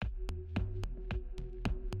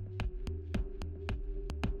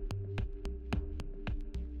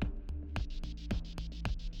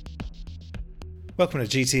Welcome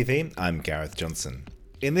to GTV, I'm Gareth Johnson.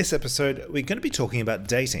 In this episode, we're going to be talking about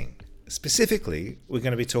dating. Specifically, we're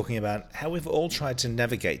going to be talking about how we've all tried to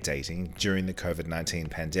navigate dating during the COVID-19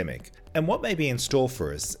 pandemic, and what may be in store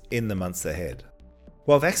for us in the months ahead.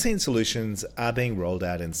 While vaccine solutions are being rolled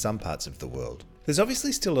out in some parts of the world, there's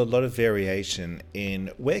obviously still a lot of variation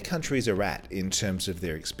in where countries are at in terms of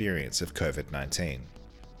their experience of COVID-19.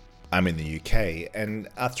 I'm in the UK, and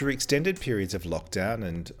after extended periods of lockdown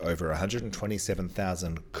and over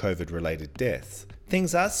 127,000 COVID-related deaths,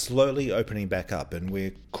 things are slowly opening back up and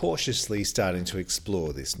we're cautiously starting to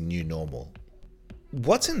explore this new normal.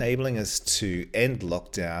 What's enabling us to end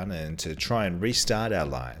lockdown and to try and restart our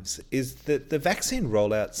lives is that the vaccine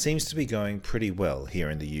rollout seems to be going pretty well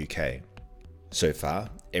here in the UK. So far,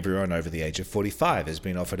 everyone over the age of 45 has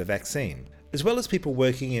been offered a vaccine, as well as people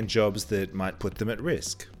working in jobs that might put them at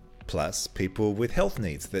risk. Plus, people with health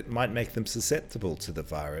needs that might make them susceptible to the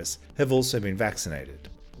virus have also been vaccinated.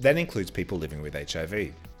 That includes people living with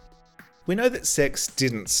HIV. We know that sex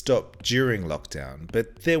didn't stop during lockdown,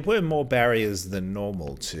 but there were more barriers than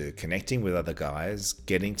normal to connecting with other guys,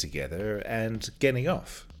 getting together, and getting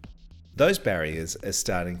off. Those barriers are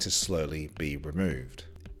starting to slowly be removed.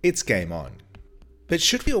 It's game on. But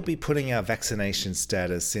should we all be putting our vaccination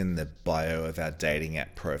status in the bio of our dating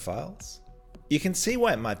app profiles? You can see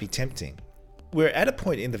why it might be tempting. We're at a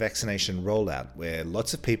point in the vaccination rollout where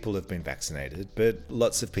lots of people have been vaccinated, but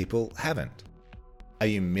lots of people haven't. Are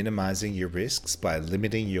you minimizing your risks by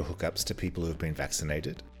limiting your hookups to people who have been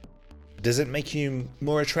vaccinated? Does it make you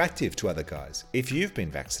more attractive to other guys if you've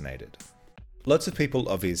been vaccinated? Lots of people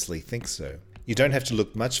obviously think so. You don't have to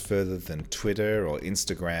look much further than Twitter or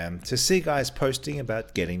Instagram to see guys posting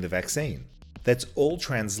about getting the vaccine. That's all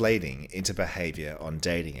translating into behavior on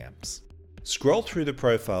dating apps. Scroll through the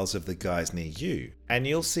profiles of the guys near you, and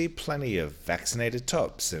you'll see plenty of vaccinated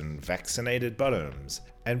tops and vaccinated bottoms,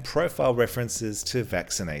 and profile references to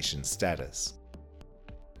vaccination status.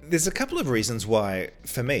 There's a couple of reasons why,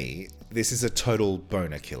 for me, this is a total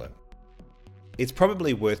boner killer. It's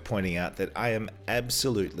probably worth pointing out that I am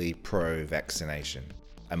absolutely pro-vaccination.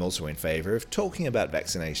 I'm also in favour of talking about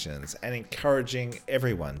vaccinations and encouraging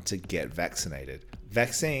everyone to get vaccinated.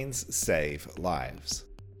 Vaccines save lives.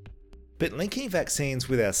 But linking vaccines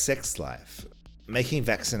with our sex life, making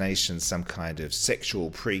vaccinations some kind of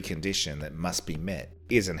sexual precondition that must be met,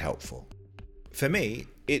 isn't helpful. For me,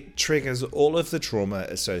 it triggers all of the trauma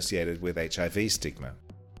associated with HIV stigma.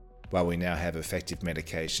 While we now have effective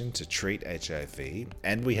medication to treat HIV,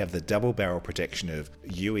 and we have the double barrel protection of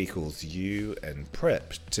U equals U and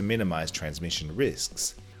PrEP to minimize transmission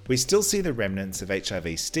risks, we still see the remnants of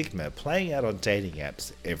HIV stigma playing out on dating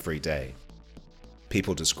apps every day.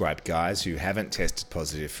 People describe guys who haven't tested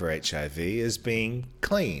positive for HIV as being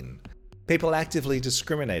clean. People actively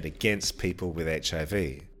discriminate against people with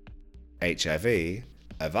HIV. HIV,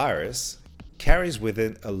 a virus, carries with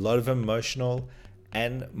it a lot of emotional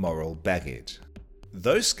and moral baggage.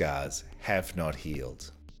 Those scars have not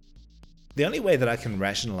healed. The only way that I can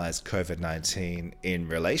rationalize COVID-19 in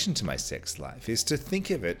relation to my sex life is to think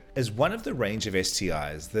of it as one of the range of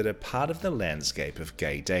STIs that are part of the landscape of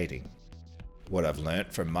gay dating. What I've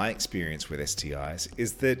learnt from my experience with STIs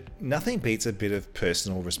is that nothing beats a bit of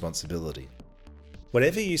personal responsibility.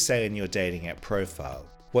 Whatever you say in your dating app profile,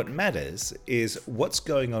 what matters is what's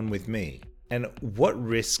going on with me and what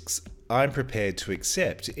risks I'm prepared to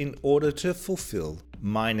accept in order to fulfill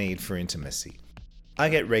my need for intimacy. I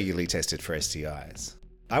get regularly tested for STIs.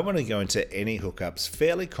 I want to go into any hookups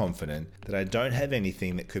fairly confident that I don't have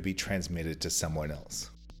anything that could be transmitted to someone else.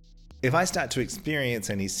 If I start to experience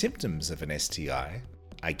any symptoms of an STI,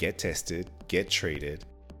 I get tested, get treated,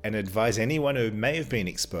 and advise anyone who may have been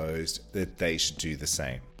exposed that they should do the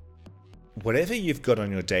same. Whatever you've got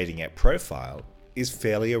on your dating app profile is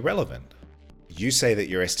fairly irrelevant. You say that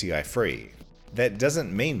you're STI free. That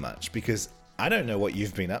doesn't mean much because I don't know what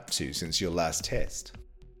you've been up to since your last test.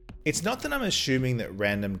 It's not that I'm assuming that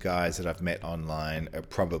random guys that I've met online are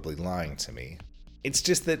probably lying to me. It's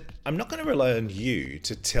just that I'm not going to rely on you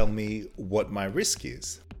to tell me what my risk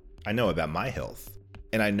is. I know about my health,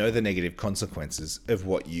 and I know the negative consequences of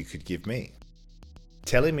what you could give me.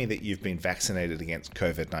 Telling me that you've been vaccinated against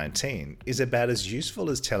COVID-19 is about as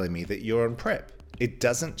useful as telling me that you're on PrEP. It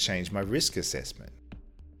doesn't change my risk assessment.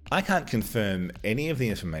 I can't confirm any of the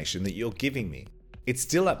information that you're giving me. It's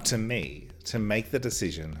still up to me to make the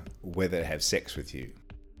decision whether to have sex with you.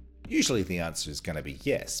 Usually the answer is going to be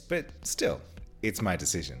yes, but still, it's my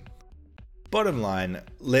decision. Bottom line,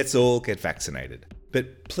 let's all get vaccinated,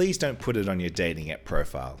 but please don't put it on your dating app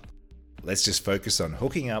profile. Let's just focus on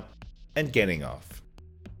hooking up and getting off.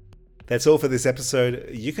 That's all for this episode.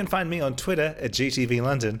 You can find me on Twitter at GTV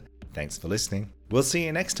London. Thanks for listening. We'll see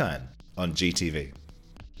you next time on GTV.